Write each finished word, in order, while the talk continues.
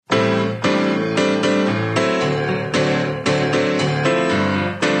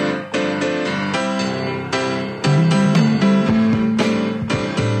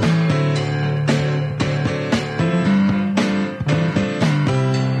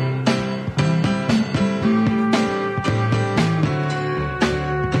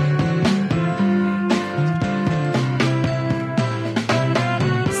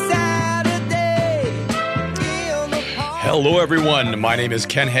everyone. My name is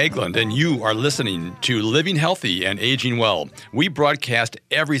Ken Haglund, and you are listening to Living Healthy and Aging Well. We broadcast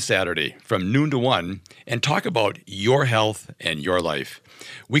every Saturday from noon to 1 and talk about your health and your life.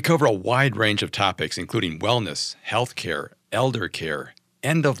 We cover a wide range of topics, including wellness, healthcare, elder care,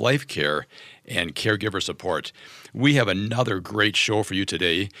 end-of-life care, and caregiver support. We have another great show for you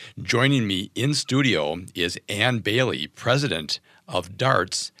today. Joining me in studio is Ann Bailey, president of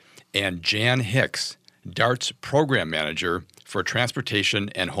DARTS, and Jan Hicks, DARTS program manager for transportation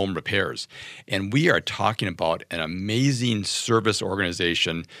and home repairs. And we are talking about an amazing service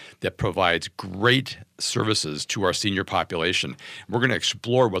organization that provides great services to our senior population. We're going to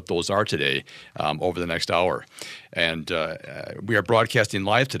explore what those are today over the next hour. And we are broadcasting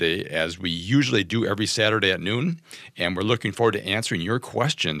live today, as we usually do every Saturday at noon. And we're looking forward to answering your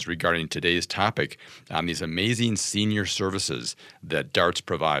questions regarding today's topic on these amazing senior services that DARTS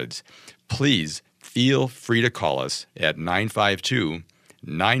provides. Please feel free to call us at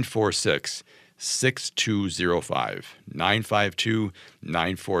 952-946-6205,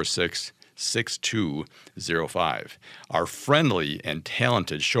 952-946-6205. Our friendly and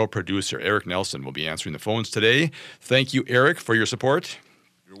talented show producer, Eric Nelson, will be answering the phones today. Thank you, Eric, for your support.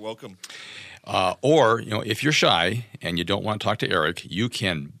 You're welcome. Or, if you're shy and you don't want to talk to Eric, you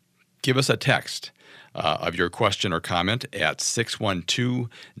can give us a text of your question or comment at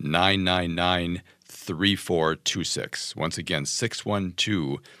 612-999-3426. Once again,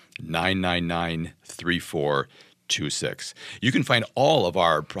 612-999-3426. You can find all of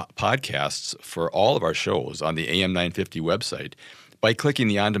our podcasts for all of our shows on the AM 950 website by clicking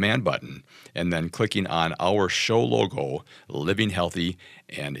the on-demand button and then clicking on our show logo, Living Healthy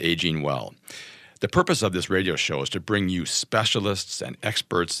and Aging Well. The purpose of this radio show is to bring you specialists and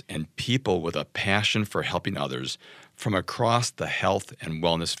experts and people with a passion for helping others from across the health and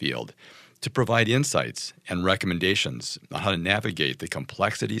wellness field, to provide insights and recommendations on how to navigate the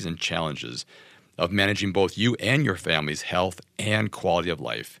complexities and challenges of managing both you and your family's health and quality of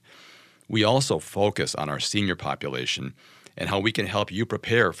life. We also focus on our senior population and how we can help you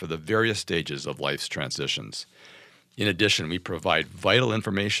prepare for the various stages of life's transitions. In addition, we provide vital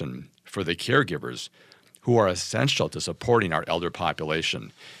information for the caregivers who are essential to supporting our elder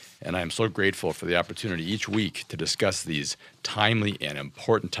population. And I am so grateful for the opportunity each week to discuss these timely and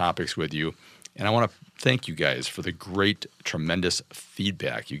important topics with you. And I want to thank you guys for the great, tremendous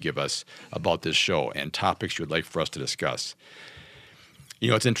feedback you give us about this show and topics you would like for us to discuss.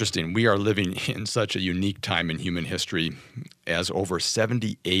 It's interesting. We are living in such a unique time in human history, as over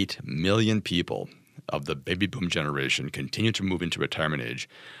 78 million people of the baby boom generation continue to move into retirement age.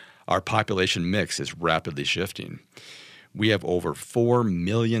 Our population mix is rapidly shifting. We have over 4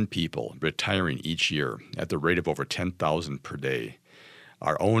 million people retiring each year at the rate of over 10,000 per day.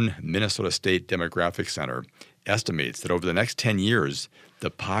 Our own Minnesota State Demographic Center estimates that over the next 10 years, the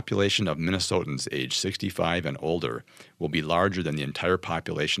population of Minnesotans age 65 and older will be larger than the entire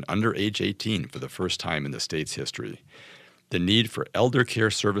population under age 18 for the first time in the state's history. The need for elder care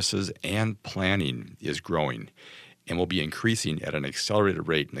services and planning is growing and will be increasing at an accelerated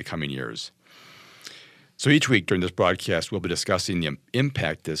rate in the coming years. So each week during this broadcast, we'll be discussing the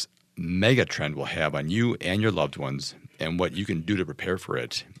impact this mega trend will have on you and your loved ones and what you can do to prepare for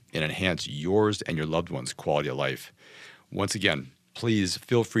it and enhance yours and your loved ones' quality of life. Once again, please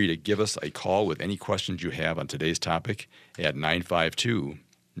feel free to give us a call with any questions you have on today's topic at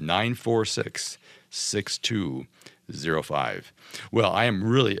 952-946-6205. Well, I am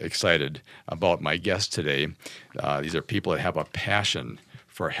really excited about my guests today. These are people that have a passion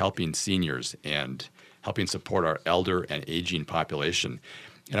for helping seniors and helping support our elder and aging population.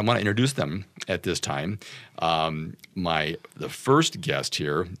 And I want to introduce them at this time. The first guest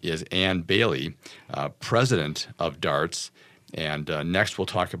here is Ann Bailey, president of DARTS. And next we'll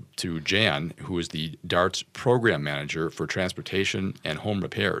talk to Jan, who is the DARTS program manager for transportation and home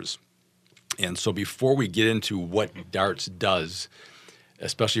repairs. And so before we get into what DARTS does,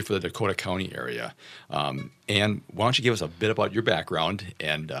 especially for the Dakota County area, Ann, why don't you give us a bit about your background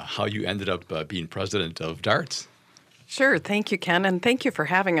and how you ended up being president of DARTS? Sure. Thank you, Ken, and thank you for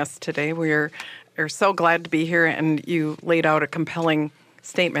having us today. We're so glad to be here, and you laid out a compelling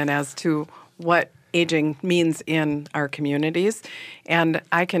statement as to what aging means in our communities. And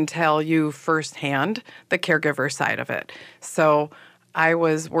I can tell you firsthand the caregiver side of it. So I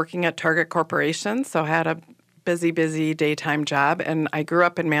was working at Target Corporation, so had a busy daytime job, and I grew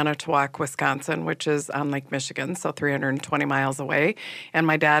up in Manitowoc, Wisconsin, which is on Lake Michigan, so 320 miles away. And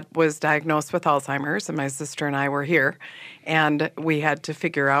my dad was diagnosed with Alzheimer's, and my sister and I were here, and we had to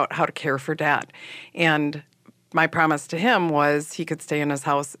figure out how to care for Dad. And my promise to him was he could stay in his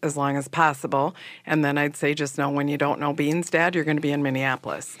house as long as possible. And then I'd say, just know when you don't know beans, Dad, you're going to be in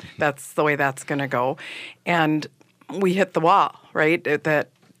Minneapolis. That's the way that's going to go. And we hit the wall, right? That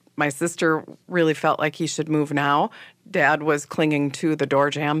my sister really felt like he should move now. Dad was clinging to the door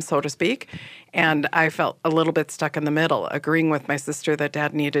jamb, so to speak. And I felt a little bit stuck in the middle, agreeing with my sister that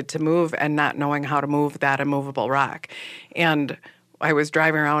Dad needed to move and not knowing how to move that immovable rock. And I was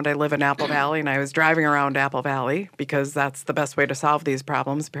driving around. I live in Apple Valley, and I was driving around Apple Valley because that's the best way to solve these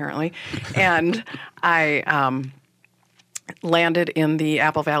problems, apparently. And I landed in the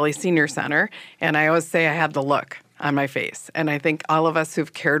Apple Valley Senior Center, and I always say I had the look on my face. And I think all of us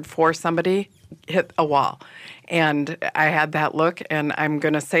who've cared for somebody hit a wall. And I had that look, and I'm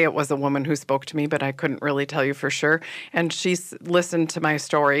going to say it was a woman who spoke to me, but I couldn't really tell you for sure. And she listened to my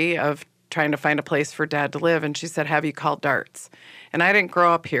story of trying to find a place for Dad to live, and she said, have you called DARTS? And I didn't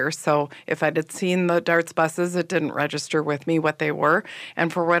grow up here, so if I'd had seen the DARTS buses, it didn't register with me what they were.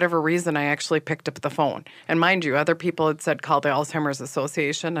 And for whatever reason, I actually picked up the phone. And mind you, other people had said call the Alzheimer's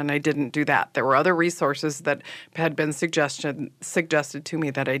Association, and I didn't do that. There were other resources that had been suggested to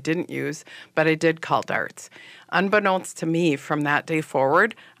me that I didn't use, but I did call DARTS. Unbeknownst to me, from that day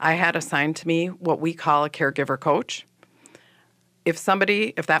forward, I had assigned to me what we call a caregiver coach. If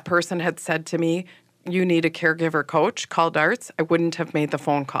that person had said to me, you need a caregiver coach, call DARTS, I wouldn't have made the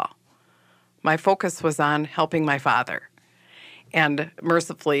phone call. My focus was on helping my father. And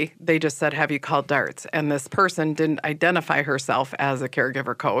mercifully, they just said, have you called DARTS? And this person didn't identify herself as a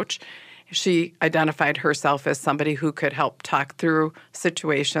caregiver coach. She identified herself as somebody who could help talk through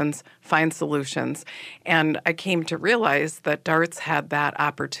situations, find solutions. And I came to realize that DARTS had that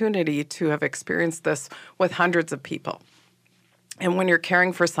opportunity to have experienced this with hundreds of people. And when you're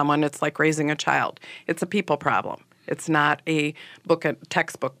caring for someone, it's like raising a child. It's a people problem. It's not a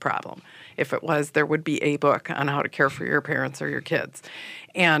textbook problem. If it was, there would be a book on how to care for your parents or your kids.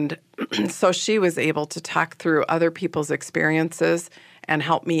 And so she was able to talk through other people's experiences and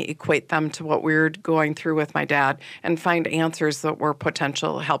help me equate them to what we were going through with my dad and find answers that were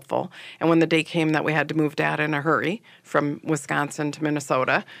potentially helpful. And when the day came that we had to move Dad in a hurry from Wisconsin to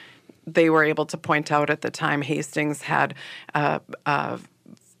Minnesota, they were able to point out at the time Hastings had a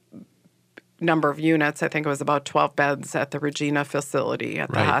number of units. I think it was about 12 beds at the Regina facility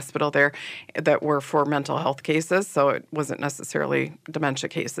at the hospital there that were for mental health cases. So it wasn't necessarily dementia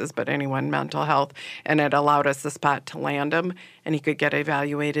cases, but anyone mental health. And it allowed us the spot to land him, and he could get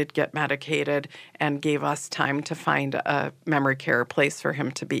evaluated, get medicated, and gave us time to find a memory care place for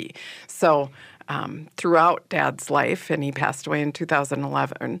him to be. So throughout Dad's life, and he passed away in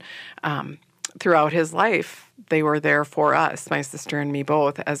 2011, throughout his life, they were there for us, my sister and me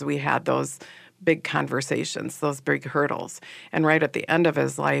both, as we had those big conversations, those big hurdles. And right at the end of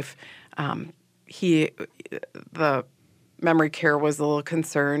his life, the memory care was a little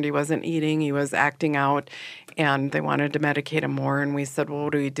concerned. He wasn't eating. He was acting out, and they wanted to medicate him more. And we said, well,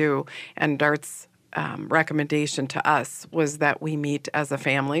 what do we do? And DART's recommendation to us was that we meet as a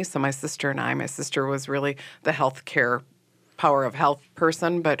family. So my sister was really the healthcare power of health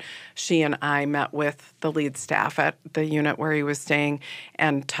person, but she and I met with the lead staff at the unit where he was staying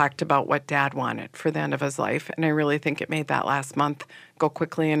and talked about what Dad wanted for the end of his life. And I really think it made that last month go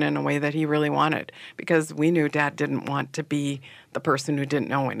quickly and in a way that he really wanted, because we knew Dad didn't want to be the person who didn't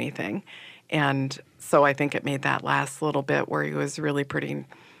know anything. And so I think it made that last little bit where he was really pretty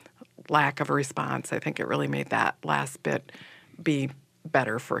lack of a response. I think it really made that last bit be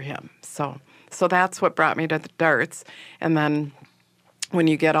better for him. So that's what brought me to the DARTS. And then when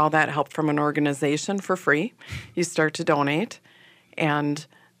you get all that help from an organization for free, you start to donate. And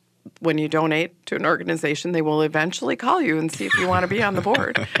when you donate to an organization, they will eventually call you and see if you want to be on the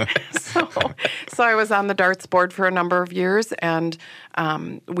board. So I was on the DARTS board for a number of years, and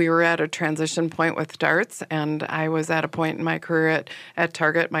we were at a transition point with DARTS, and I was at a point in my career at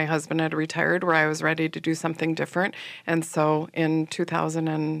Target. My husband had retired where I was ready to do something different. And so in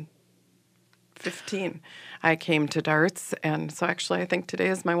 2015, I came to DARTS, and so actually I think today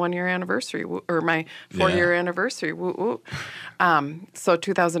is my 1-year anniversary, or my 4-year anniversary. Woo woo. So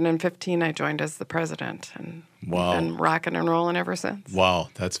 2015, I joined as the president, and we've been rocking and rolling ever since. Wow,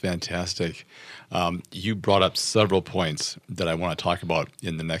 that's fantastic. You brought up several points that I want to talk about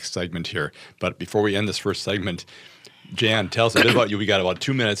in the next segment here. But before we end this first segment, Jan, tell us a bit about you. We got about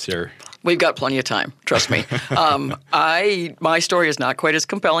 2 minutes here. We've got plenty of time, trust me. My story is not quite as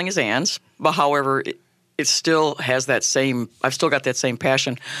compelling as Ann's, but however, it still has that same, I've still got that same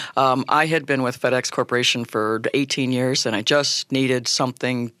passion. I had been with FedEx Corporation for 18 years, and I just needed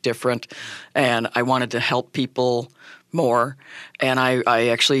something different, and I wanted to help people more. And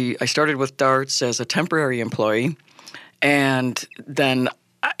I started with DARTS as a temporary employee, and then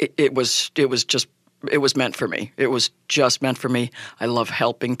it was meant for me. It was just meant for me. I love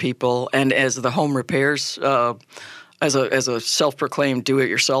helping people, and as the home repairs, as a self-proclaimed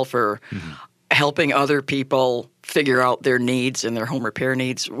do-it-yourselfer, helping other people figure out their needs and their home repair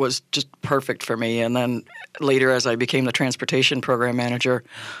needs was just perfect for me. And then later, as I became the transportation program manager,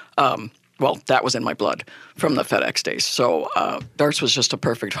 that was in my blood from the FedEx days. So DARTS was just a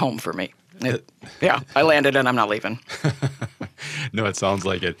perfect home for me. I landed and I'm not leaving. No, it sounds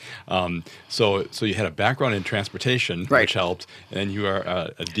like it. So you had a background in transportation, which helped, and you are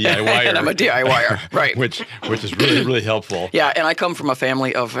a DIYer. And I'm a DIYer, right. which is really, really helpful. Yeah, and I come from a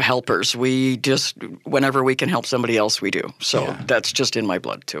family of helpers. We just, whenever we can help somebody else, we do. So that's just in my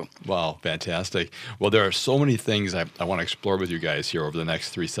blood, too. Wow, fantastic. Well, there are so many things I want to explore with you guys here over the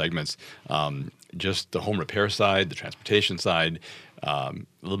next 3 segments. Just the home repair side, the transportation side, a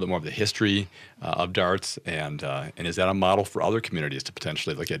little bit more of the history of DARTS, and is that a model for other communities to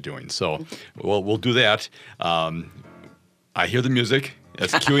potentially look at doing? So we'll do that. I hear the music.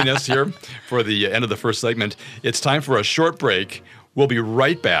 It's cueing us here for the end of the first segment. It's time for a short break. We'll be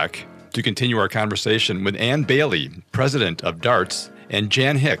right back to continue our conversation with Ann Bailey, president of DARTS, and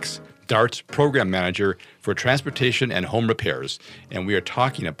Jan Hicks, DARTS program manager for transportation and home repairs. And we are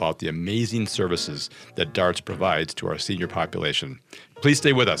talking about the amazing services that DARTS provides to our senior population. Please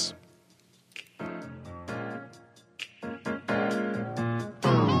stay with us.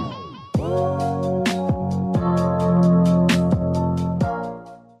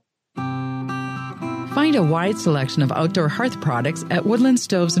 Find a wide selection of outdoor hearth products at Woodland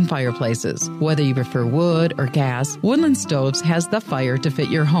Stoves and Fireplaces. Whether you prefer wood or gas, Woodland Stoves has the fire to fit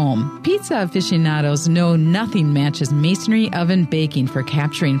your home. Pizza aficionados know nothing matches masonry oven baking for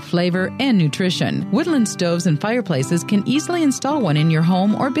capturing flavor and nutrition. Woodland Stoves and Fireplaces can easily install one in your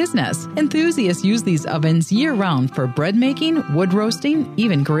home or business. Enthusiasts use these ovens year-round for bread making, wood roasting,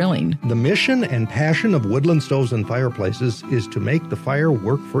 even grilling. The mission and passion of Woodland Stoves and Fireplaces is to make the fire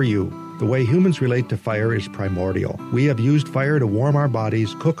work for you. The way humans relate to fire is primordial. We have used fire to warm our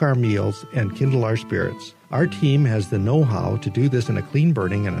bodies, cook our meals, and kindle our spirits. Our team has the know-how to do this in a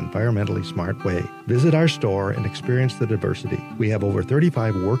clean-burning and environmentally smart way. Visit our store and experience the diversity. We have over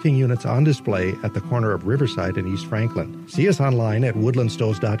 35 working units on display at the corner of Riverside and East Franklin. See us online at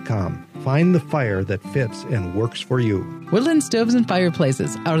woodlandstoves.com. Find the fire that fits and works for you. Woodland Stoves and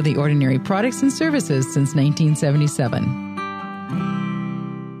Fireplaces, out of the ordinary products and services since 1977.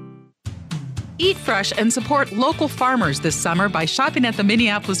 Eat fresh and support local farmers this summer by shopping at the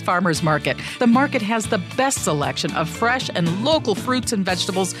Minneapolis Farmers Market. The market has the best selection of fresh and local fruits and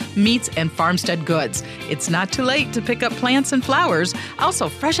vegetables, meats, and farmstead goods. It's not too late to pick up plants and flowers. Also,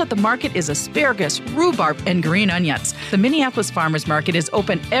 fresh at the market is asparagus, rhubarb, and green onions. The Minneapolis Farmers Market is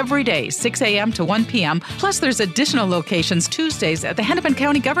open every day, 6 a.m. to 1 p.m. Plus, there's additional locations Tuesdays at the Hennepin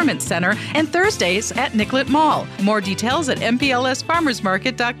County Government Center and Thursdays at Nicollet Mall. More details at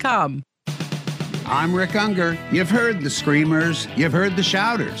mplsfarmersmarket.com. I'm Rick Unger. You've heard the screamers, you've heard the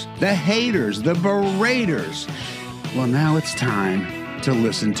shouters, the haters, the beraters. Well, now it's time to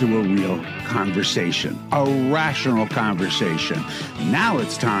listen to a real conversation, a rational conversation. Now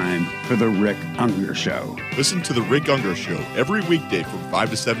it's time for the Rick Unger Show. Listen to the Rick Unger Show every weekday from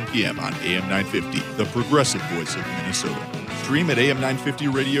 5 to 7 p.m. on AM 950, the progressive voice of Minnesota. Stream at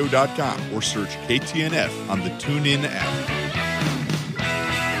am950radio.com or search KTNF on the TuneIn app.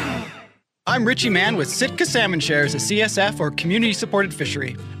 I'm Richie Mann with Sitka Salmon Shares, a CSF or community-supported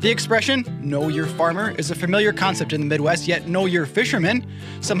fishery. The expression, know your farmer, is a familiar concept in the Midwest, yet know your fisherman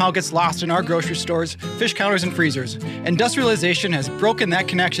somehow gets lost in our grocery stores, fish counters, and freezers. Industrialization has broken that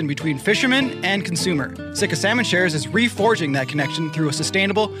connection between fisherman and consumer. Sitka Salmon Shares is reforging that connection through a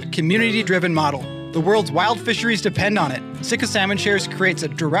sustainable, community-driven model. The world's wild fisheries depend on it. Sitka Salmon Shares creates a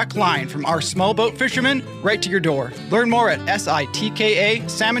direct line from our small boat fishermen right to your door. Learn more at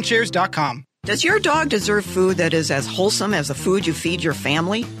SITKA-salmonshares.com. Does your dog deserve food that is as wholesome as the food you feed your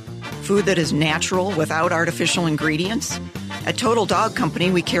family? Food that is natural without artificial ingredients? At Total Dog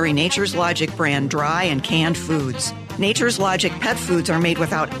Company, we carry Nature's Logic brand dry and canned foods. Nature's Logic pet foods are made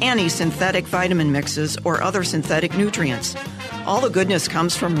without any synthetic vitamin mixes or other synthetic nutrients. All the goodness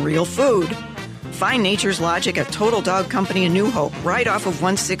comes from real food. Find Nature's Logic at Total Dog Company in New Hope, right off of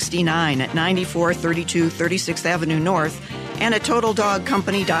 169 at 9432 36th Avenue North, and at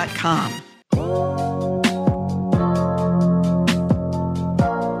TotalDogCompany.com.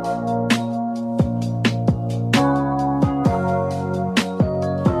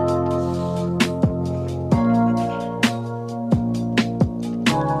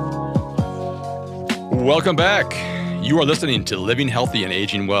 Welcome back. You are listening to Living Healthy and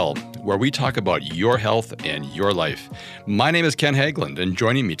Aging Well, where we talk about your health and your life. My name is Ken Haglund, and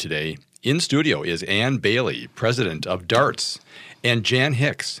joining me today in studio is Ann Bailey, president of DARTS, and Jan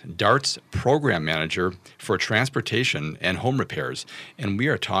Hicks, DARTS program manager for transportation and home repairs. And we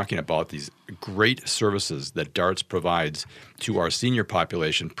are talking about these great services that DARTS provides to our senior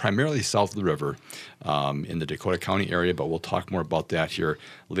population, primarily south of the river in the Dakota County area, but we'll talk more about that here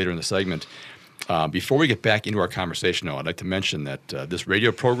later in the segment. Before we get back into our conversation, though, I'd like to mention that this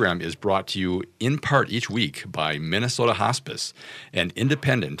radio program is brought to you in part each week by Minnesota Hospice, an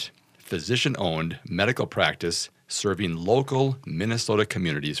independent, physician-owned medical practice serving local Minnesota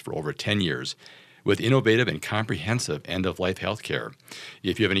communities for over 10 years with innovative and comprehensive end-of-life health care.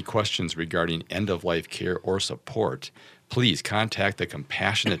 If you have any questions regarding end-of-life care or support, please contact the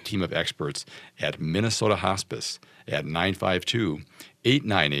compassionate team of experts at Minnesota Hospice at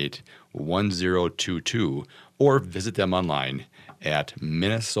 952-898-1022 or visit them online at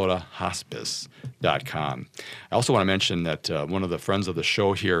minnesotahospice.com. I also want to mention that one of the friends of the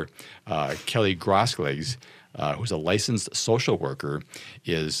show here, Kelly Grosklegs, who's a licensed social worker,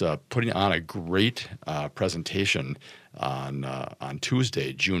 is putting on a great presentation on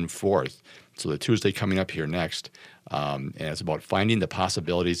Tuesday, June 4th. So the Tuesday coming up here next, and it's about finding the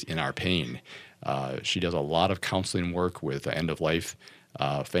possibilities in our pain. She does a lot of counseling work with end-of-life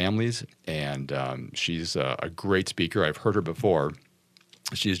families, and she's a great speaker. I've heard her before.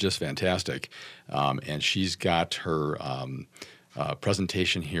 She's just fantastic, and she's got her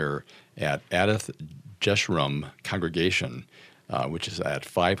presentation here at Adith Jeshurun Congregation, which is at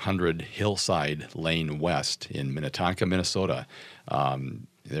 500 Hillside Lane West in Minnetonka, Minnesota.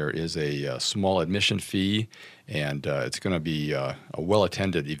 There is a small admission fee, and it's going to be a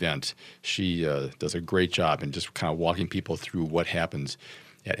well-attended event. She does a great job in just kind of walking people through what happens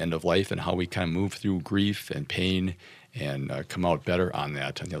at end of life and how we kind of move through grief and pain and come out better on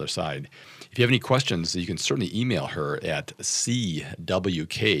that on the other side. If you have any questions, you can certainly email her at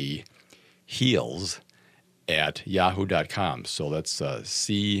cwkheals@yahoo.com. So that's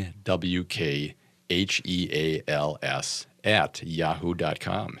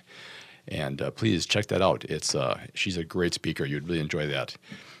cwkheals@yahoo.com. And please check that out. She's a great speaker. You'd really enjoy that.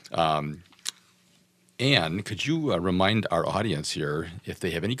 Ann, could you remind our audience here, if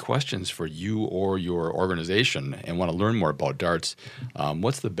they have any questions for you or your organization and want to learn more about DARTS,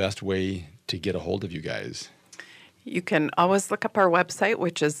 what's the best way to get a hold of you guys? You can always look up our website,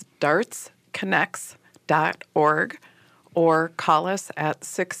 which is dartsconnects.org, or call us at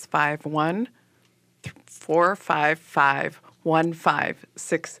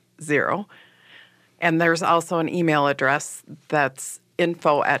 651-455-1560. And there's also an email address that's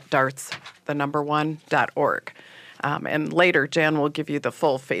info@darts1.org. And later, Jan will give you the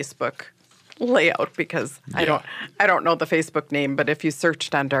full Facebook layout because I don't know the Facebook name, but if you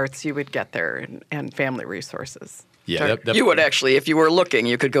searched on DARTS, you would get there and family resources. Yeah, you would actually, if you were looking,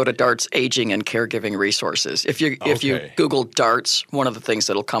 you could go to DARTS Aging and Caregiving Resources. If you Google DARTS, one of the things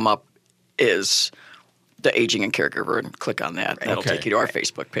that'll come up is the Aging and Caregiver, and click on that. Right. That'll take you to our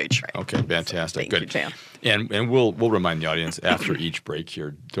Facebook page. Right. Okay, fantastic. Thank you, Jan. And we'll remind the audience after each break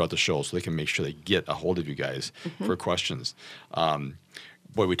here throughout the show so they can make sure they get a hold of you guys for questions.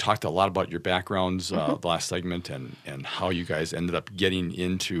 Boy, we talked a lot about your backgrounds the last segment and how you guys ended up getting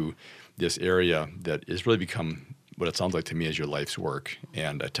into this area that has really become what it sounds like to me is your life's work.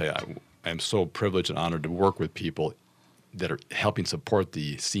 And I tell you, I'm so privileged and honored to work with people that are helping support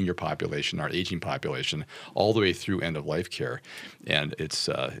the senior population, our aging population, all the way through end-of-life care. And it's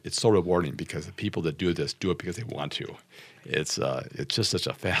so rewarding because the people that do this do it because they want to. It's just such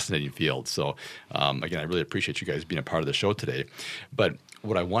a fascinating field. So, again, I really appreciate you guys being a part of the show today. But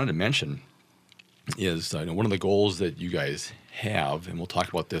what I wanted to mention is one of the goals that you guys have, and we'll talk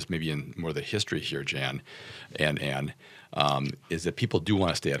about this maybe in more of the history here, Jan and Ann, is that people do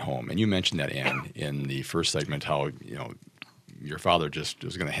want to stay at home. And you mentioned that, Ann, in the first segment, how your father just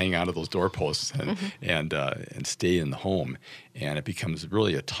was going to hang out of those doorposts and stay in the home. And it becomes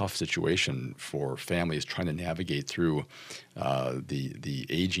really a tough situation for families trying to navigate through the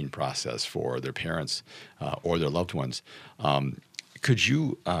aging process for their parents or their loved ones. Could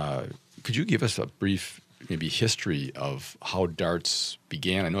you give us a brief maybe history of how DARTS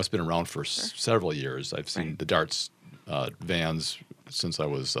began? I know it's been around for several years. I've seen the DARTS vans since I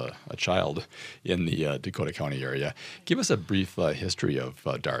was a child in the Dakota County area. Give us a brief history of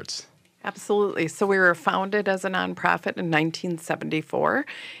DARTS. Absolutely. So we were founded as a nonprofit in 1974,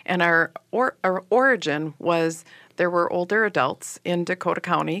 and our origin was there were older adults in Dakota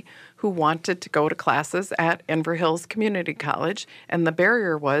County who wanted to go to classes at Inver Hills Community College, and the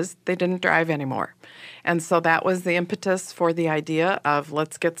barrier was they didn't drive anymore. And so that was the impetus for the idea of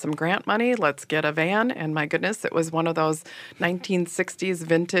let's get some grant money, let's get a van. And my goodness, it was one of those 1960s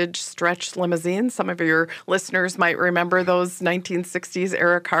vintage stretch limousines. Some of your listeners might remember those 1960s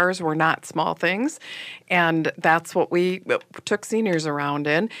era cars were not small things. And that's what we took seniors around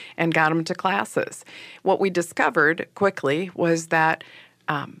in and got them to classes. What we discovered quickly was that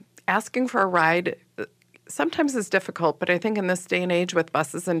asking for a ride sometimes is difficult, but I think in this day and age with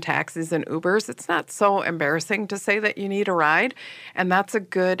buses and taxis and Ubers, it's not so embarrassing to say that you need a ride, and that's a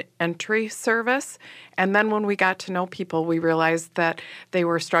good entry service. And then when we got to know people, we realized that they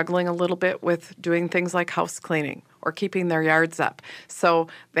were struggling a little bit with doing things like house cleaning or keeping their yards up. So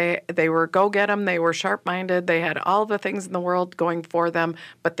they were go-get-em, they were sharp-minded, they had all the things in the world going for them,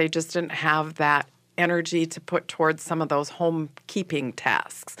 but they just didn't have that energy to put towards some of those home keeping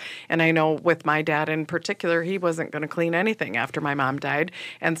tasks. And I know with my dad in particular, he wasn't going to clean anything after my mom died.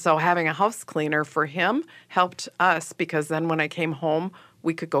 And so having a house cleaner for him helped us, because then when I came home,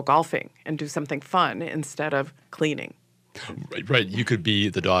 we could go golfing and do something fun instead of cleaning. Right. You could be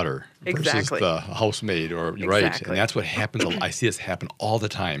the daughter versus the housemaid, right. And that's what happens. I see this happen all the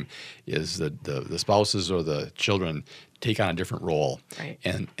time, is that the spouses or the children take on a different role. Right.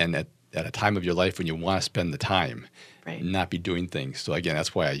 And at a time of your life when you want to spend the time, not be doing things. So again,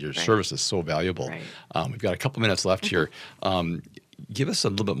 that's why your service is so valuable. Right. We've got a couple minutes left here. Give us a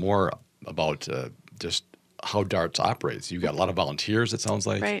little bit more about just how DARTS operates. You've got a lot of volunteers, it sounds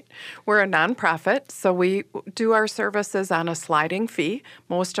like. Right. We're a nonprofit, so we do our services on a sliding fee.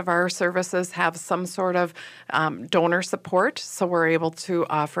 Most of our services have some sort of donor support, so we're able to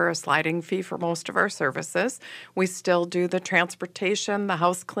offer a sliding fee for most of our services. We still do the transportation, the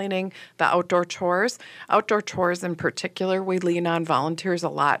house cleaning, the outdoor chores. Outdoor chores in particular, we lean on volunteers a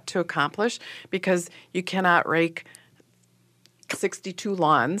lot to accomplish, because you cannot rake 62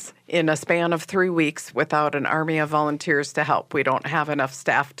 lawns in a span of 3 weeks without an army of volunteers to help. We don't have enough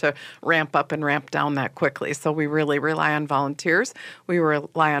staff to ramp up and ramp down that quickly, so we really rely on volunteers. We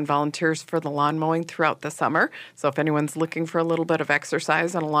rely on volunteers for the lawn mowing throughout the summer, so if anyone's looking for a little bit of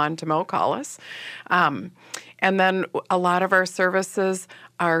exercise and a lawn to mow, call us. And then a lot of our services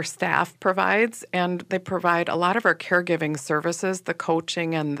our staff provides, and they provide a lot of our caregiving services. The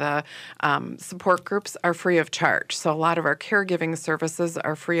coaching and the support groups are free of charge. So a lot of our caregiving services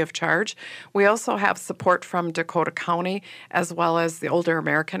are free of charge. We also have support from Dakota County, as well as the Older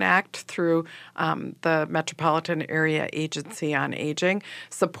American Act through the Metropolitan Area Agency on Aging,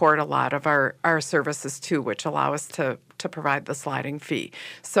 support a lot of our services too, which allow us to provide the sliding fee.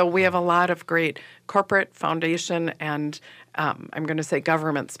 So we have a lot of great corporate, foundation, and I'm going to say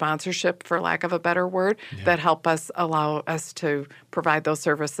government sponsorship, for lack of a better word, that help us allow us to provide those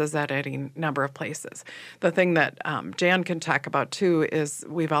services at any number of places. The thing that Jan can talk about too is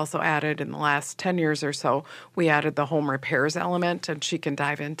we've also added in the last 10 years or so, we added the home repairs element, and she can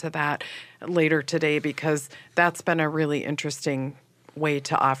dive into that later today, because that's been a really interesting way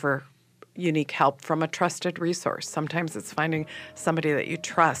to offer unique help from a trusted resource. Sometimes it's finding somebody that you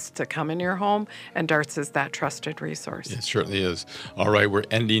trust to come in your home, and DARTS is that trusted resource. It certainly is. All right, we're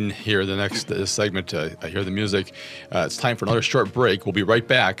ending here the next segment. I hear the music. It's time for another short break. We'll be right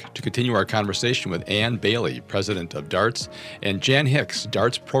back to continue our conversation with Ann Bailey, president of DARTS, and Jan Hicks,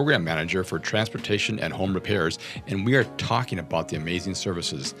 DARTS program manager for transportation and home repairs. And we are talking about the amazing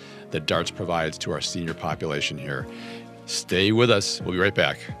services that DARTS provides to our senior population here. Stay with us. We'll be right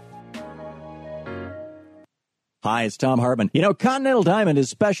back. Hi, it's Tom Hartman. You know, Continental Diamond is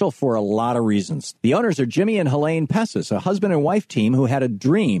special for a lot of reasons. The owners are Jimmy and Helene Pessis, a husband and wife team who had a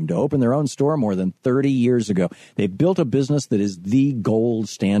dream to open their own store more than 30 years ago. They've built a business that is the gold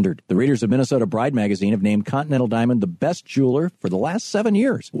standard. The readers of Minnesota Bride magazine have named Continental Diamond the best jeweler for the last 7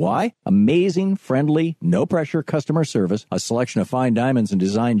 years. Why? Amazing, friendly, no-pressure customer service, a selection of fine diamonds and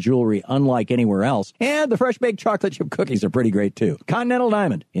design jewelry unlike anywhere else, and the fresh-baked chocolate chip cookies are pretty great, too. Continental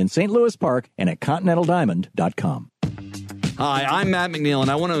Diamond in St. Louis Park and at continentaldiamond.com. Hi, I'm Matt McNeil, and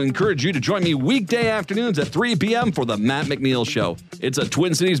I want to encourage you to join me weekday afternoons at 3 p.m. for The Matt McNeil Show. It's a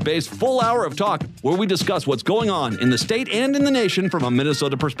Twin Cities-based full hour of talk where we discuss what's going on in the state and in the nation from a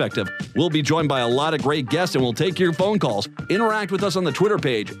Minnesota perspective. We'll be joined by a lot of great guests, and we'll take your phone calls. Interact with us on the Twitter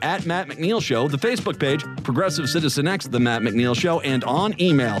page, at Matt McNeil Show, the Facebook page, Progressive Citizen X, The Matt McNeil Show, and on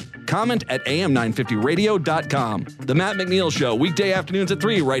email. Comment at am950radio.com. The Matt McNeil Show, weekday afternoons at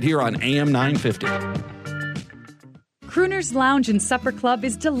 3 right here on AM 950. Crooner's Lounge and Supper Club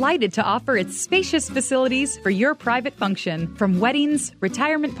is delighted to offer its spacious facilities for your private function. From weddings,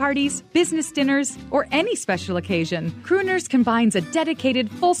 retirement parties, business dinners, or any special occasion, Crooner's combines a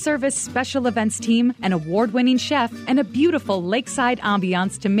dedicated full-service special events team, an award-winning chef, and a beautiful lakeside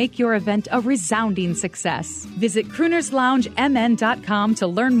ambiance to make your event a resounding success. Visit croonersloungemn.com to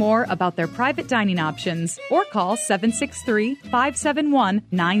learn more about their private dining options or call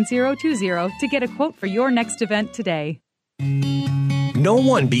 763-571-9020 to get a quote for your next event today. No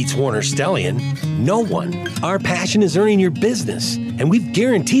one beats Warner Stellian. No one. Our passion is earning your business, and we've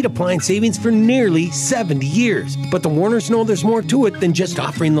guaranteed appliance savings for nearly 70 years. But the Warners know there's more to it than just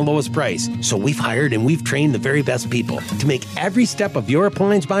offering the lowest price. So we've hired and we've trained the very best people to make every step of your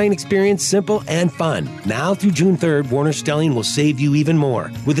appliance buying experience simple and fun. Now through June 3rd, Warner Stellian will save you even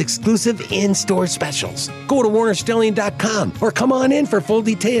more with exclusive in-store specials. Go to warnerstellian.com or come on in for full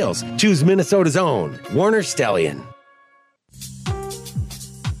details. Choose Minnesota's own Warner Stellian.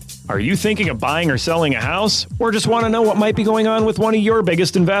 Are you thinking of buying or selling a house? Or just want to know what might be going on with one of your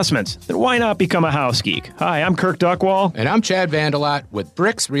biggest investments? Then why not become a house geek? Hi, I'm Kirk Duckwall. And I'm Chad Vandelat with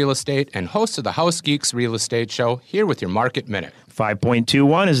Bricks Real Estate and host of the House Geeks Real Estate Show, here with your Market Minute.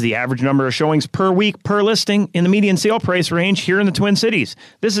 5.21 is the average number of showings per week per listing in the median sale price range here in the Twin Cities.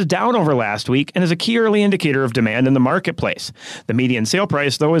 This is down over last week and is a key early indicator of demand in the marketplace. The median sale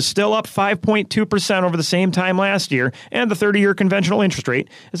price, though, is still up 5.2% over the same time last year, and the 30-year conventional interest rate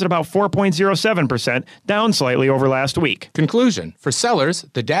is at about 4.07%, down slightly over last week. Conclusion. For sellers,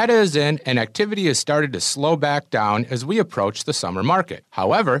 the data is in and activity has started to slow back down as we approach the summer market.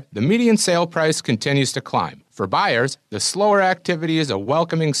 However, the median sale price continues to climb. For buyers, the slower activity is a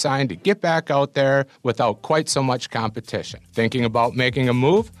welcoming sign to get back out there without quite so much competition. Thinking about making a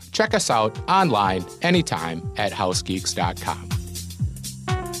move? Check us out online anytime at housegeeks.com.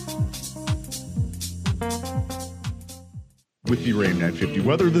 With the AM 950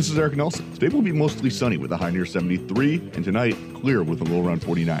 weather, this is Eric Nelson. Today will be mostly sunny with a high near 73, and tonight, clear with a low around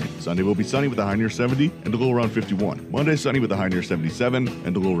 49. Sunday will be sunny with a high near 70 and a low around 51. Monday, sunny with a high near 77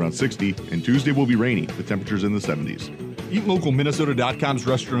 and a low around 60, and Tuesday will be rainy with temperatures in the 70s. EatLocalMinnesota.com's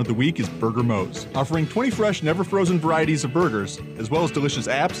restaurant of the week is Burger Mo's, offering 20 fresh, never-frozen varieties of burgers, as well as delicious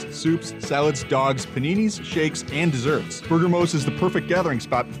apps, soups, salads, dogs, paninis, shakes, and desserts. Burger Mo's is the perfect gathering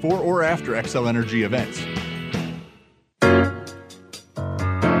spot before or after XL Energy events.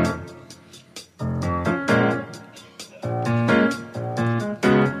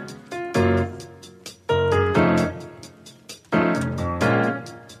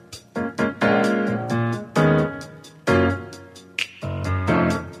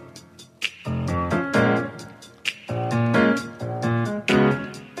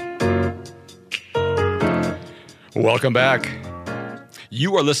 Welcome back.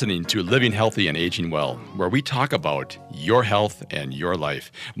 You are listening to Living Healthy and Aging Well, where we talk about your health and your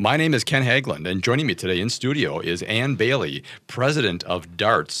life. My name is Ken Haglund, and joining me today in studio is Ann Bailey, president of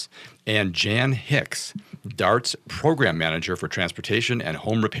DARTS, and Jan Hicks, DARTS program manager for transportation and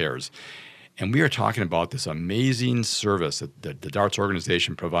home repairs. And we are talking about this amazing service that the DARTS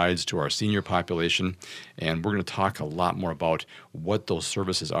organization provides to our senior population. And we're going to talk a lot more about what those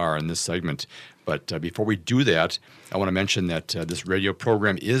services are in this segment. But before we do that, I want to mention that this radio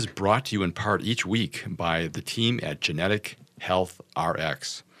program is brought to you in part each week by the team at Genetic Health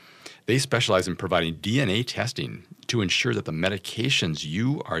RX. They specialize in providing DNA testing to ensure that the medications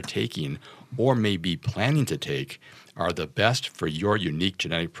you are taking or may be planning to take are the best for your unique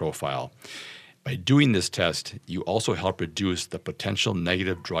genetic profile. By doing this test, you also help reduce the potential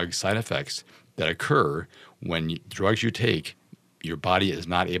negative drug side effects that occur when drugs you take, your body is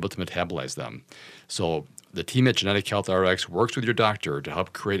not able to metabolize them. So the team at Genetic Health RX works with your doctor to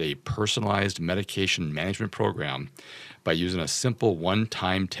help create a personalized medication management program by using a simple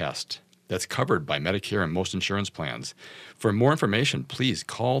one-time test that's covered by Medicare and most insurance plans. For more information, please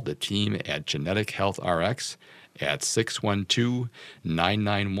call the team at Genetic Health RX at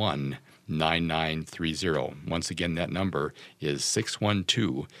 612-991-9930. Once again, that number is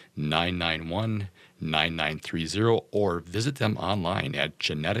 612-991-9930, or visit them online at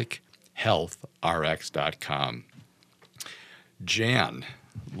genetichealthrx.com. Jan,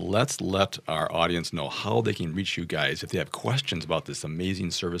 let's let our audience know how they can reach you guys if they have questions about this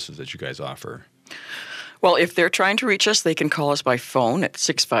amazing services that you guys offer. Well, if they're trying to reach us, they can call us by phone at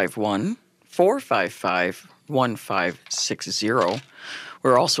 651-455-1560.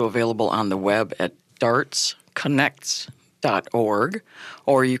 We're also available on the web at dartsconnects.org,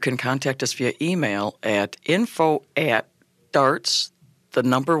 or you can contact us via email at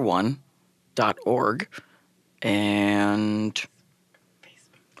info@darts1.org. And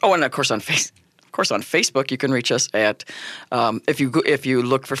of course on Of course, on Facebook, you can reach us at, if you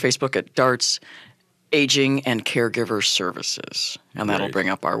look for Facebook at DARTS Aging and Caregiver Services, and that'll Great. bring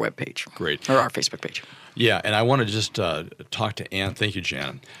up our webpage. Great. Or our Facebook page. Yeah, and I want to just talk to Ann. Thank you,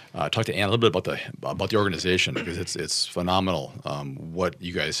 Jan. Talk to Ann a little bit about the organization, because it's phenomenal what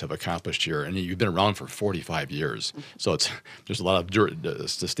you guys have accomplished here, and you've been around for 45 years. So there's a lot of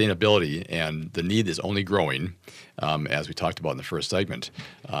sustainability, and the need is only growing, as we talked about in the first segment.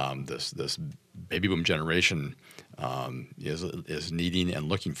 This baby boom generation is needing and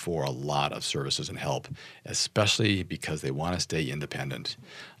looking for a lot of services and help, especially because they want to stay independent.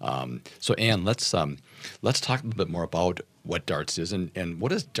 So, Ann, let's talk a little bit more about what DARTS is, and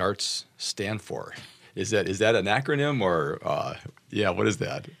what does DARTS stand for? Is that an acronym, or what is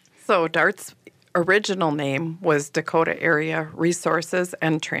that? So DARTS original name was Dakota Area Resources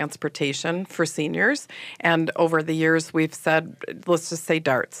and Transportation for Seniors. And over the years, we've said, let's just say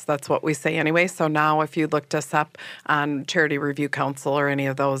DARTS. That's what we say anyway. So now if you looked us up on Charity Review Council or any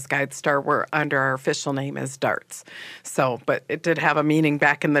of those, GuideStar, we're under our official name is DARTS. So, but it did have a meaning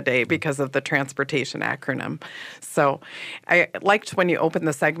back in the day because of the transportation acronym. So I liked when you opened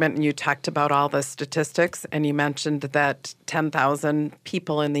the segment and you talked about all the statistics, and you mentioned that 10,000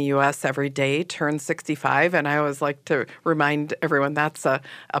 people in the U.S. every day turn 65, and I always like to remind everyone that's a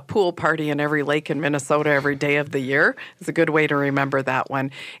pool party in every lake in Minnesota every day of the year. It's a good way to remember that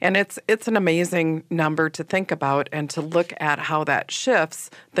one. And it's an amazing number to think about and to look at how that shifts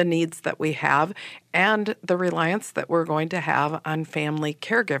the needs that we have and the reliance that we're going to have on family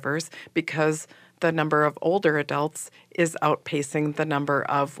caregivers, because the number of older adults is outpacing the number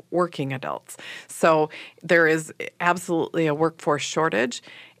of working adults. So there is absolutely a workforce shortage,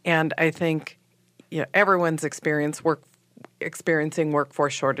 and I think everyone's experiencing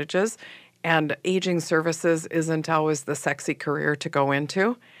workforce shortages, and aging services isn't always the sexy career to go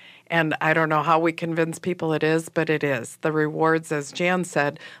into. And I don't know how we convince people it is, but it is. The rewards, as Jan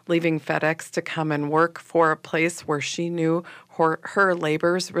said, leaving FedEx to come and work for a place where she knew her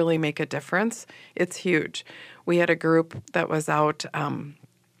labors really make a difference, it's huge. We had a group that was out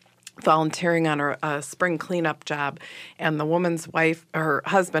volunteering on a spring cleanup job, and the woman's her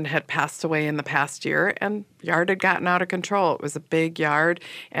husband had passed away in the past year, and yard had gotten out of control. It was a big yard,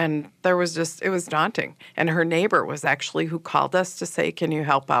 and it was daunting. And her neighbor was actually who called us to say, "Can you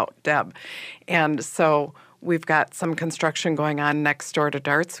help out, Deb?" And so we've got some construction going on next door to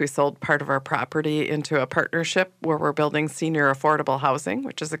DARTS. We sold part of our property into a partnership where we're building senior affordable housing,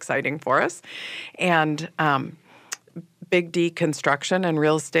 which is exciting for us. And Big D Construction and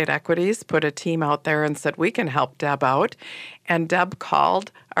Real Estate Equities put a team out there and said, we can help Deb out. And Deb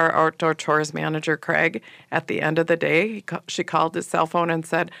called our outdoor tours manager, Craig, at the end of the day. She called his cell phone and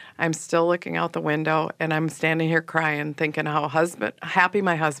said, I'm still looking out the window, and I'm standing here crying, thinking how happy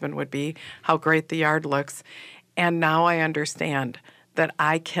my husband would be, how great the yard looks. And now I understand that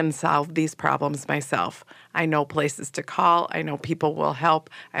I can solve these problems myself. I know places to call. I know people will help.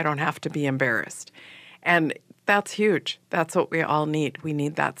 I don't have to be embarrassed. And that's huge. That's what we all need. We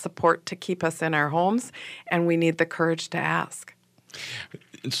need that support to keep us in our homes, and we need the courage to ask.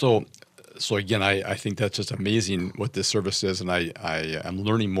 So again, I think that's just amazing what this service is, and I am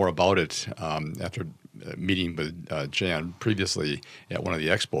learning more about it after meeting with Jan previously at one of the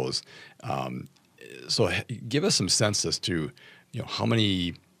expos. So give us some sense as to how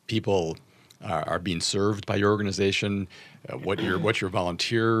many people are being served by your organization, what your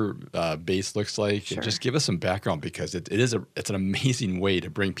volunteer base looks like. Sure. And just give us some background, because it's an amazing way to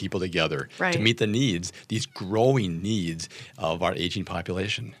bring people together Right. to meet the needs, these growing needs of our aging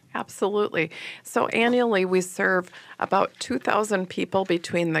population. Absolutely. So annually, we serve about 2,000 people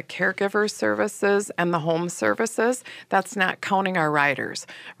between the caregiver services and the home services. That's not counting our riders.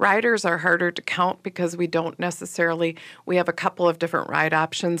 Riders are harder to count because we have a couple of different ride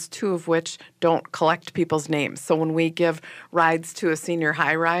options, two of which don't collect people's names. So when we give rides to a senior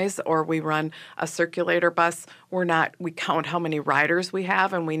high-rise or we run a circulator bus, we count how many riders we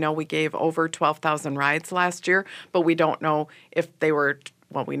have, and we know we gave over 12,000 rides last year, but we don't know if they were.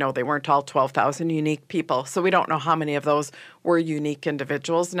 Well, we know they weren't all 12,000 unique people, so we don't know how many of those were unique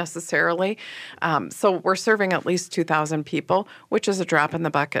individuals necessarily. So we're serving at least 2,000 people, which is a drop in the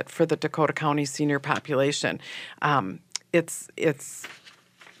bucket for the Dakota County senior population. It's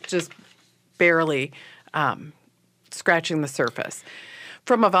just barely scratching the surface.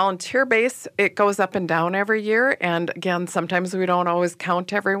 From a volunteer base, it goes up and down every year. And again, sometimes we don't always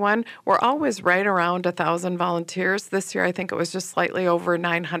count everyone. We're always right around 1,000 volunteers. This year, I think it was just slightly over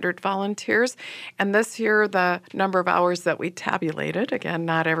 900 volunteers. And this year, the number of hours that we tabulated, again,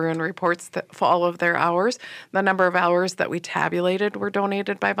 not everyone reports all of their hours. The number of hours that we tabulated were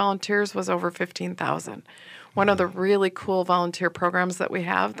donated by volunteers was over 15,000. One of the really cool volunteer programs that we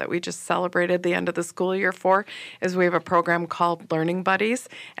have that we just celebrated the end of the school year for is we have a program called Learning Buddies,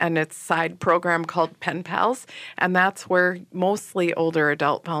 and it's a side program called Pen Pals, and that's where mostly older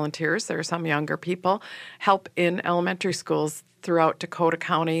adult volunteers, there are some younger people, help in elementary schools throughout Dakota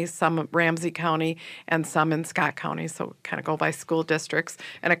County, some Ramsey County, and some in Scott County, so kind of go by school districts,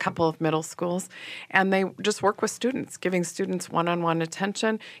 and a couple of middle schools. And they just work with students, giving students one-on-one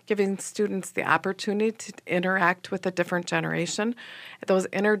attention, giving students the opportunity to interact with a different generation. Those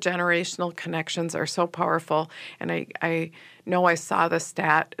intergenerational connections are so powerful, and I know I saw the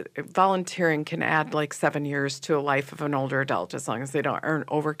stat, volunteering can add like 7 years to a life of an older adult as long as they aren't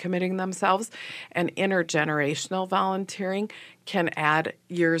overcommitting themselves. And intergenerational volunteering can add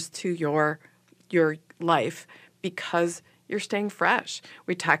years to your life because you're staying fresh.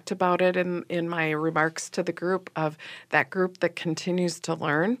 We talked about it in my remarks to the group of that group that continues to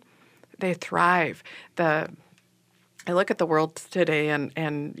learn. They thrive. I look at the world today,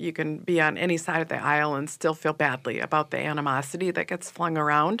 and you can be on any side of the aisle and still feel badly about the animosity that gets flung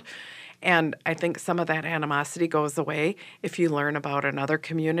around. And I think some of that animosity goes away if you learn about another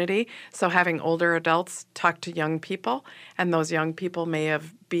community. So having older adults talk to young people, and those young people may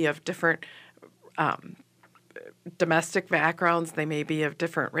be of different domestic backgrounds, they may be of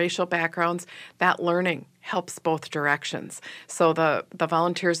different racial backgrounds, that learning helps both directions. So the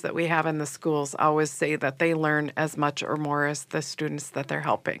volunteers that we have in the schools always say that they learn as much or more as the students that they're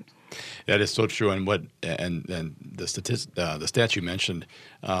helping. That is so true. And the stats you mentioned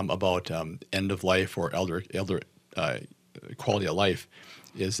about end of life or elder quality of life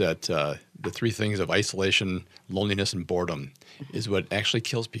is that the three things of isolation, loneliness, and boredom is what actually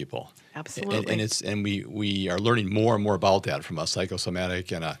kills people. Absolutely. And we are learning more and more about that from a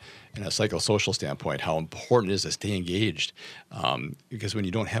psychosomatic and a psychosocial standpoint, how important it is to stay engaged. Because when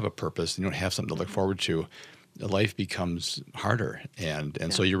you don't have a purpose, you don't have something to look forward to, life becomes harder.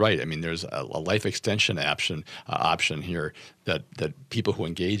 And so you're right. I mean, there's a life extension option here that people who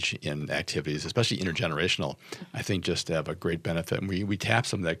engage in activities, especially intergenerational, I think just have a great benefit. And we tap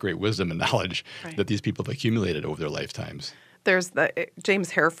some of that great wisdom and knowledge that these people have accumulated over their lifetimes. There's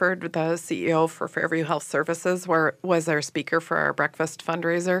James Hereford, the CEO for Fairview Health Services, was our speaker for our breakfast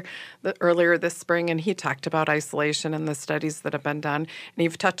fundraiser earlier this spring, and he talked about isolation and the studies that have been done. And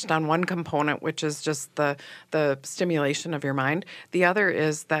you've touched on one component, which is just the stimulation of your mind. The other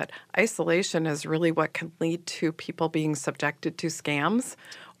is that isolation is really what can lead to people being subjected to scams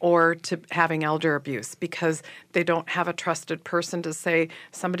or to having elder abuse because they don't have a trusted person to say,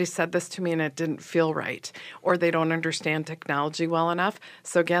 somebody said this to me and it didn't feel right, or they don't understand technology well enough.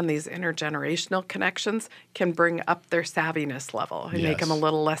 So again, these intergenerational connections can bring up their savviness level and make them a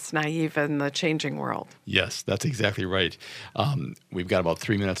little less naive in the changing world. Yes, that's exactly right. We've got about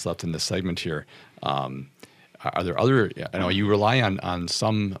 3 minutes left in this segment here. Are there other, I know you rely on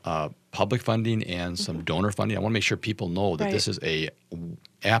some public funding and some donor funding. I want to make sure people know that this is a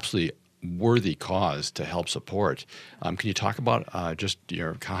absolutely worthy cause to help support. Can you talk about just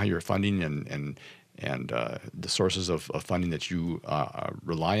how you're funding and the sources of funding that you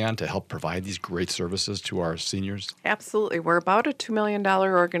rely on to help provide these great services to our seniors? Absolutely. We're about a $2 million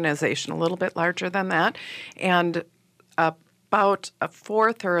organization, a little bit larger than that, and about a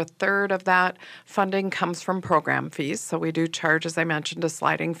fourth or a third of that funding comes from program fees. So we do charge, as I mentioned, a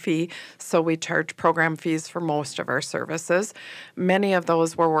sliding fee. So we charge program fees for most of our services. Many of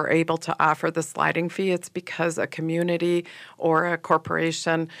those where we're able to offer the sliding fee, it's because a community or a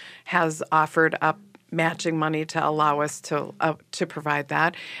corporation has offered up matching money to allow us to provide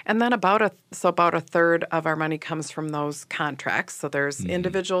that. And then about a third of our money comes from those contracts. So there's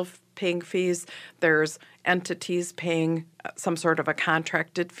individual paying fees, there's entities paying some sort of a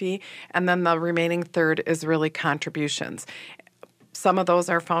contracted fee, and then the remaining third is really contributions. Some of those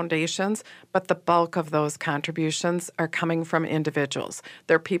are foundations, but the bulk of those contributions are coming from individuals.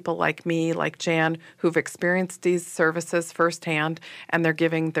 They're people like me, like Jan, who've experienced these services firsthand, and they're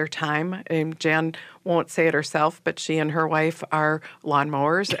giving their time. And Jan won't say it herself, but she and her wife are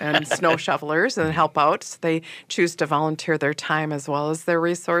lawnmowers and snow shovelers and help out. So they choose to volunteer their time as well as their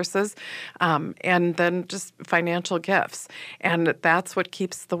resources, and then just financial gifts. And that's what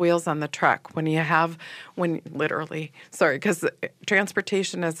keeps the wheels on the truck. Because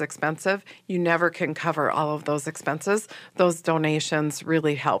transportation is expensive, you never can cover all of those expenses. Those donations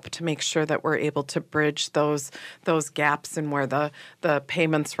really help to make sure that we're able to bridge those gaps in where the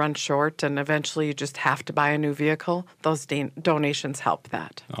payments run short and eventually you just have to buy a new vehicle. Those donations help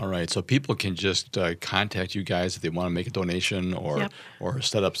that. All right. So people can just contact you guys if they want to make a donation or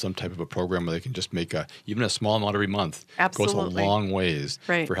set up some type of a program where they can just make even a small amount every month. Absolutely. Goes a long ways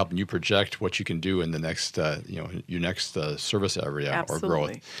for Right. helping you project what you can do in the next, your next service area Absolutely. or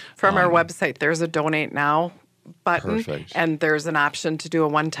growth. From our website, there's a Donate Now button, Perfect. and there's an option to do a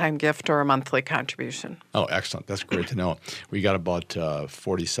one-time gift or a monthly contribution. Oh, excellent. That's great to know. We got about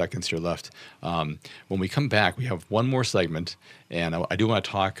 40 seconds here left. When we come back, we have one more segment, and I do want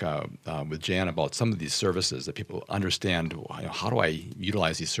to talk with Jan about some of these services that people understand. How do I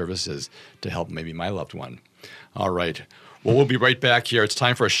utilize these services to help maybe my loved one? All right. Well, we'll be right back here. It's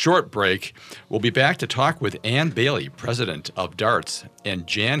time for a short break. We'll be back to talk with Ann Bailey, president of DARTS, and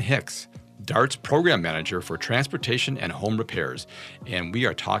Jan Hicks, DARTS program manager for transportation and home repairs. And we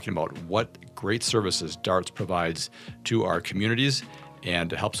are talking about what great services DARTS provides to our communities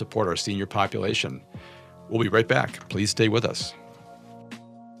and to help support our senior population. We'll be right back. Please stay with us.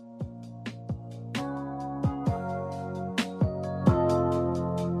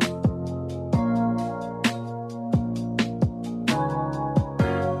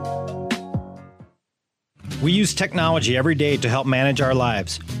 We use technology every day to help manage our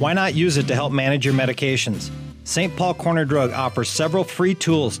lives. Why not use it to help manage your medications? St. Paul Corner Drug offers several free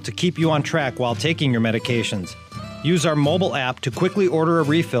tools to keep you on track while taking your medications. Use our mobile app to quickly order a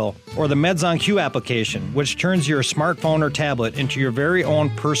refill, or the Meds on Q application, which turns your smartphone or tablet into your very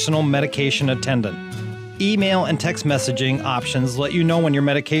own personal medication attendant. Email and text messaging options let you know when your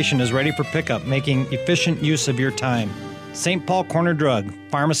medication is ready for pickup, making efficient use of your time. St. Paul Corner Drug,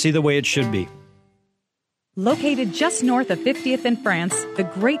 pharmacy the way it should be. Located just north of 50th and France, the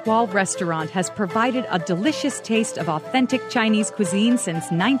Great Wall Restaurant has provided a delicious taste of authentic Chinese cuisine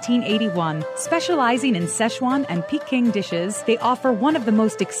since 1981. Specializing in Szechuan and Peking dishes, they offer one of the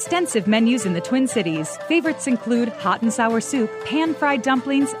most extensive menus in the Twin Cities. Favorites include hot and sour soup, pan-fried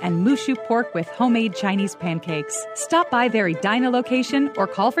dumplings, and mushu pork with homemade Chinese pancakes. Stop by their Edina location or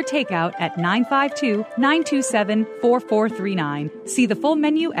call for takeout at 952-927-4439. See the full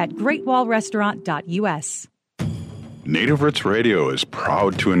menu at greatwallrestaurant.us. Native Roots Radio is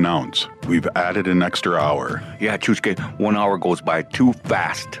proud to announce we've added an extra hour. Yeah, Chushke, 1 hour goes by too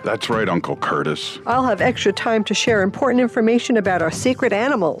fast. That's right, Uncle Curtis. I'll have extra time to share important information about our secret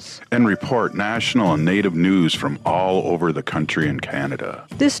animals. And report national and native news from all over the country and Canada.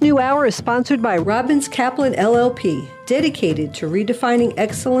 This new hour is sponsored by Robbins Kaplan LLP, dedicated to redefining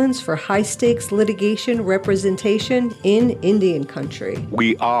excellence for high-stakes litigation representation in Indian country.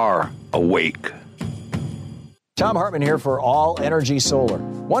 We are awake. Tom Hartman here for All Energy Solar.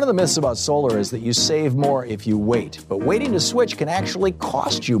 One of the myths about solar is that you save more if you wait, but waiting to switch can actually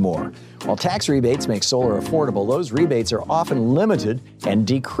cost you more. While tax rebates make solar affordable, those rebates are often limited and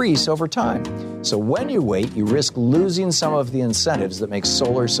decrease over time. So when you wait, you risk losing some of the incentives that make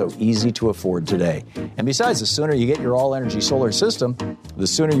solar so easy to afford today. And besides, the sooner you get your All Energy Solar system, the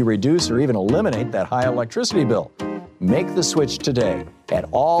sooner you reduce or even eliminate that high electricity bill. Make the switch today at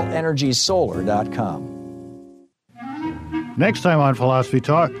allenergysolar.com. Next time on Philosophy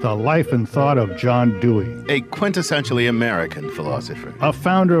Talk, the life and thought of John Dewey. A quintessentially American philosopher. A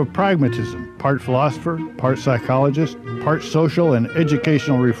founder of pragmatism, part philosopher, part psychologist, part social and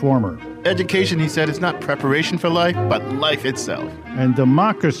educational reformer. Education, he said, is not preparation for life, but life itself. And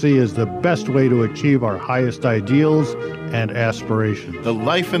democracy is the best way to achieve our highest ideals and aspirations. The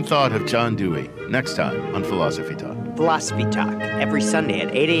life and thought of John Dewey. Next time on Philosophy Talk. Philosophy Talk, every Sunday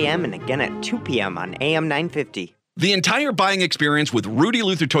at 8 a.m. and again at 2 p.m. on AM 950. The entire buying experience with Rudy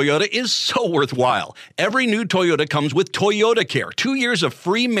Luther Toyota is so worthwhile. Every new Toyota comes with Toyota Care, 2 years of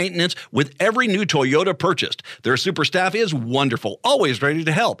free maintenance with every new Toyota purchased. Their super staff is wonderful, always ready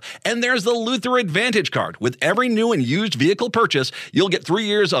to help. And there's the Luther Advantage Card. With every new and used vehicle purchase, you'll get 3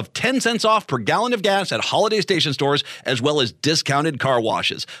 years of 10 cents off per gallon of gas at holiday station stores, as well as discounted car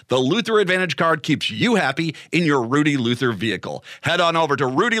washes. The Luther Advantage Card keeps you happy in your Rudy Luther vehicle. Head on over to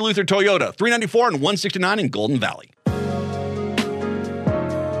Rudy Luther Toyota, 394 and 169 in Golden Valley.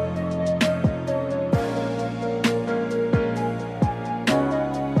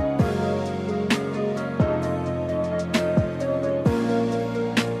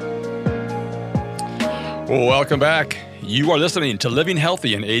 Welcome back. You are listening to Living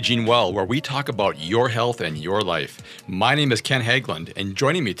Healthy and Aging Well, where we talk about your health and your life. My name is Ken Haglund, and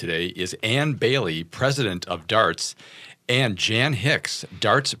joining me today is Ann Bailey, president of DARTS. and Jan Hicks,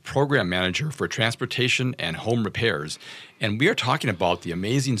 DARTS Program Manager for Transportation and Home Repairs. And we are talking about the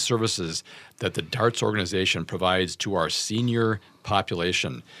amazing services that the DARTS organization provides to our senior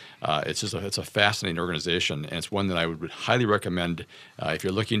population. It's a fascinating organization, and it's one that I would highly recommend if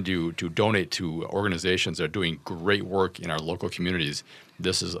you're looking to donate to organizations that are doing great work in our local communities.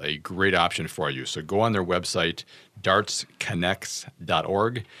 This is a great option for you. So go on their website,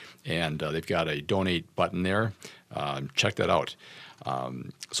 dartsconnects.org, and they've got a donate button there. Check that out.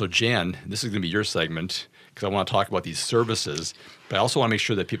 So Jan, this is going to be your segment because I want to talk about these services, but I also want to make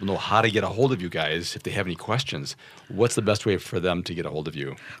sure that people know how to get a hold of you guys if they have any questions. What's the best way for them to get a hold of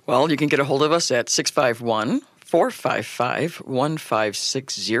you? Well, you can get a hold of us at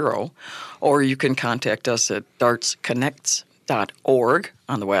 651-455-1560, or you can contact us at dartsconnects.org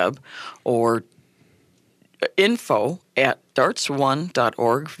on the web, or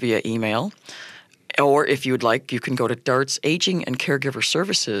info@darts1.org via email. Or if you would like, you can go to DARTS Aging and Caregiver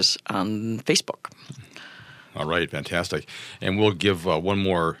Services on Facebook. All right, fantastic. And we'll give one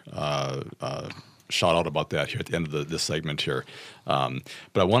more shout out about that here at the end of this segment here. But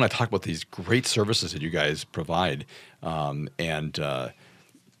I want to talk about these great services that you guys provide. There's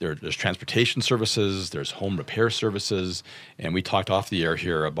transportation services, there's home repair services, and we talked off the air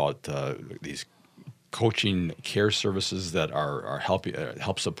here about these coaching care services that are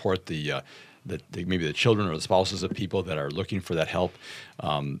help support maybe the children or the spouses of people that are looking for that help.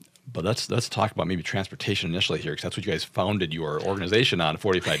 But let's talk about maybe transportation initially here, because that's what you guys founded your organization on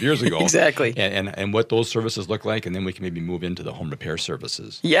 45 years ago. Exactly. And what those services look like, and then we can maybe move into the home repair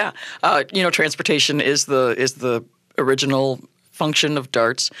services. Yeah. Transportation is the original function of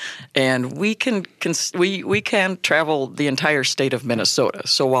DARTS, and we can travel the entire state of Minnesota.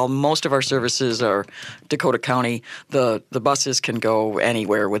 So while most of our services are Dakota County, the buses can go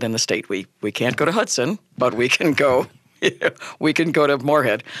anywhere within the state. We can't go to Hudson, but we can go to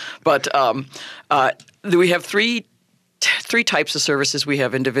Moorhead. But we have three types of services. We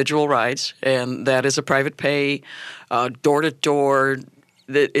have individual rides, and that is a private pay, door to door.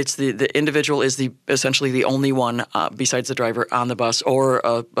 It's the individual is essentially the only one besides the driver on the bus, or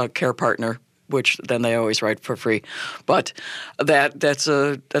a care partner, which then they always ride for free. But that's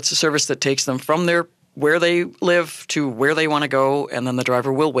a service that takes them from where they live to where they want to go, and then the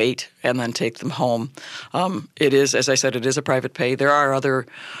driver will wait and then take them home. It is, as I said, it is a private pay. There are other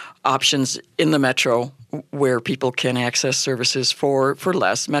options in the metro where people can access services for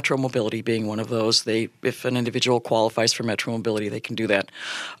less, Metro Mobility being one of those. If an individual qualifies for Metro Mobility, they can do that.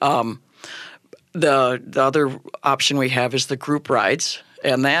 The other option we have is the group rides,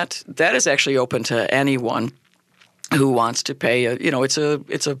 and that is actually open to anyone who wants to pay. It's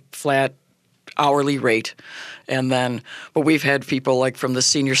a flat hourly rate. But we've had people like from the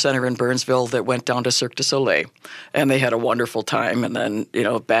senior center in Burnsville that went down to Cirque du Soleil, and they had a wonderful time, and then,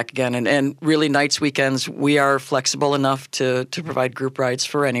 back again. And really nights, weekends, we are flexible enough to provide group rides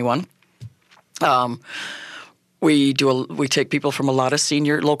for anyone. We take people from a lot of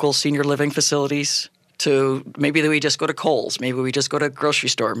local senior living facilities to maybe we just go to Kohl's, maybe we just go to a grocery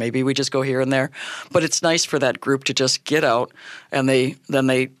store, maybe we just go here and there. But it's nice for that group to just get out, and then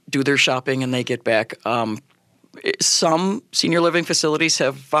they do their shopping and they get back. Some senior living facilities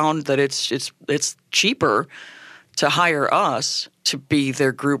have found that it's cheaper to hire us to be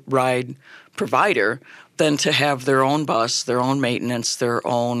their group ride provider than to have their own bus, their own maintenance, their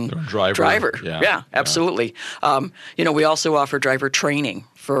own driver. Yeah, absolutely. We also offer driver training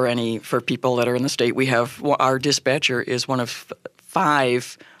for people that are in the state. We have our dispatcher is one of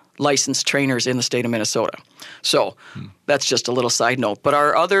 5 licensed trainers in the state of Minnesota. So that's just a little side note. But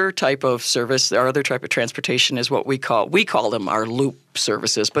our other type of service, our other type of transportation is what we call them our loop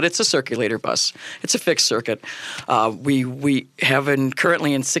services, but it's a circulator bus. It's a fixed circuit. We have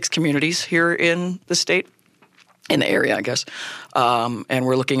currently in 6 communities here in the state, in the area, I guess, and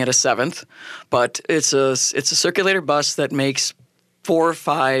we're looking at a 7th. But it's a circulator bus that makes 4 or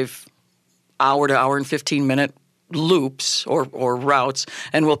 5 hour to hour and 15-minute loops or routes,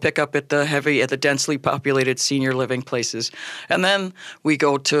 and we'll pick up at the densely populated senior living places, and then we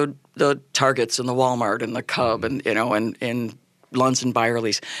go to the Targets and the Walmart and the Cub and Lunds and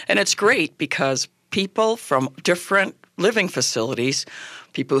Byerly's, and it's great because people from different living facilities,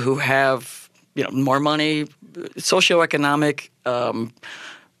 people who have more money, socioeconomic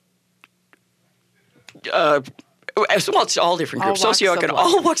Well, it's all different groups.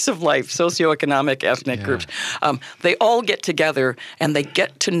 All walks of life, socioeconomic, ethnic groups. They all get together and they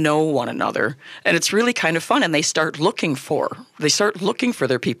get to know one another, and it's really kind of fun. And they start looking for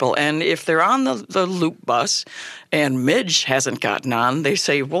their people. And if they're on the loop bus, and Midge hasn't gotten on, they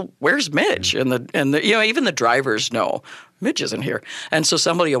say, "Well, where's Midge?" And the even the drivers know Midge isn't here. And so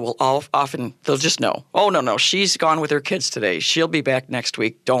somebody will often, they'll just know, oh, no, she's gone with her kids today. She'll be back next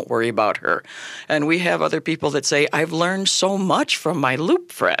week. Don't worry about her. And we have other people that say, I've learned so much from my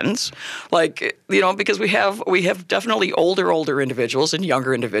Loop friends. Like, because we have definitely older individuals and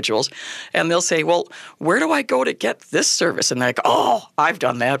younger individuals. And they'll say, well, where do I go to get this service? And they're like, oh, I've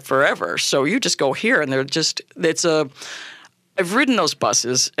done that forever. So you just go here. And I've ridden those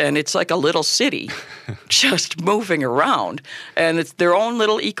buses, and it's like a little city just moving around, and it's their own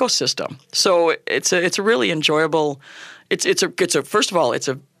little ecosystem. So it's a really enjoyable. First of all, it's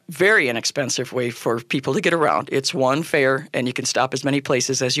a very inexpensive way for people to get around. It's one fare, and you can stop as many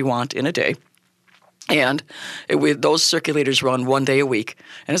places as you want in a day. And those circulators run one day a week,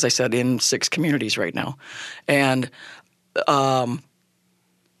 and as I said, in 6 communities right now, and but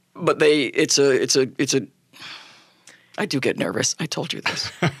it's a. I do get nervous. I told you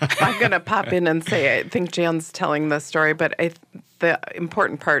this. I'm going to pop in and say I think Jan's telling the story, but the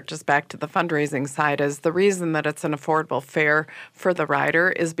important part, just back to the fundraising side, is the reason that it's an affordable fare for the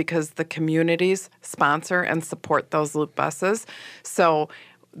rider is because the communities sponsor and support those loop buses. So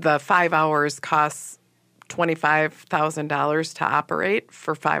the 5 hours costs $25,000 to operate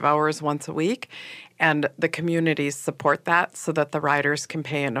for 5 hours once a week, and the communities support that so that the riders can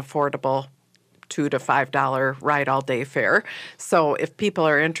pay an affordable $2 to $5 ride all day fare. So if people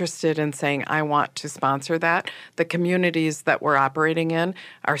are interested in saying, I want to sponsor that, the communities that we're operating in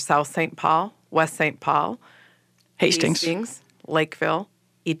are South St. Paul, West St. Paul, Hastings, Lakeville,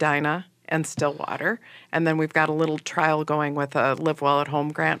 Edina, and Stillwater. And then we've got a little trial going with a Live Well at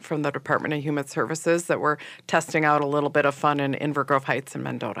Home grant from the Department of Human Services that we're testing out a little bit of fun in Inver Grove Heights and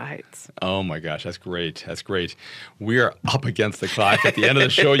Mendota Heights. Oh, my gosh. That's great. That's great. We are up against the clock at the end of the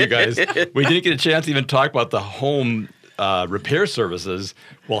show, you guys. We didn't get a chance to even talk about the home repair services.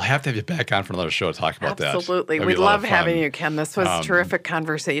 We'll have to have you back on for another show to talk about that. Absolutely. We love having you, Ken. This was a terrific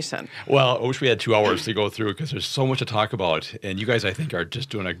conversation. Well, I wish we had 2 hours to go through because there's so much to talk about. And you guys, I think, are just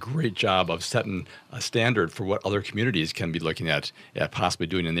doing a great job of setting a standard for what other communities can be looking at possibly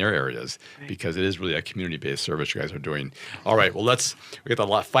doing in their areas, because it is really a community-based service you guys are doing. All right. Well, we got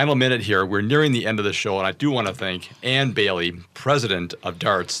the final minute here. We're nearing the end of the show, and I do want to thank Ann Bailey, president of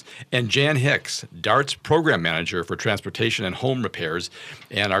DARTS, and Jan Hicks, DARTS program manager for transportation and home repairs,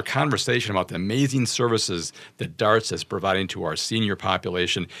 and our conversation about the amazing services that DARTS is providing to our senior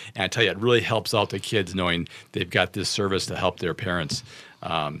population. And I tell you, it really helps out the kids knowing they've got this service to help their parents.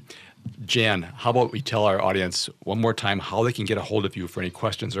 Jan, how about we tell our audience one more time how they can get a hold of you for any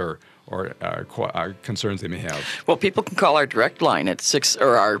questions or concerns they may have? Well, people can call our direct line at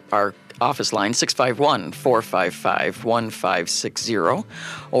our office line, 651-455-1560,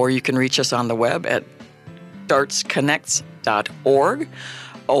 or you can reach us on the web at dartsconnects.org,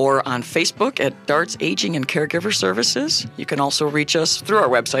 or on Facebook at DARTS Aging and Caregiver Services. You can also reach us through our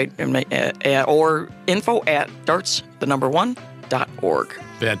website or info@darts1.org.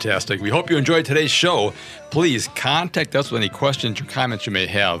 Fantastic. We hope you enjoyed today's show. Please contact us with any questions or comments you may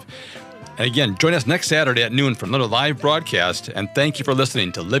have. And again, join us next Saturday at noon for another live broadcast. And thank you for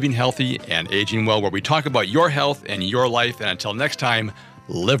listening to Living Healthy and Aging Well, where we talk about your health and your life. And until next time,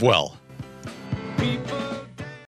 live well.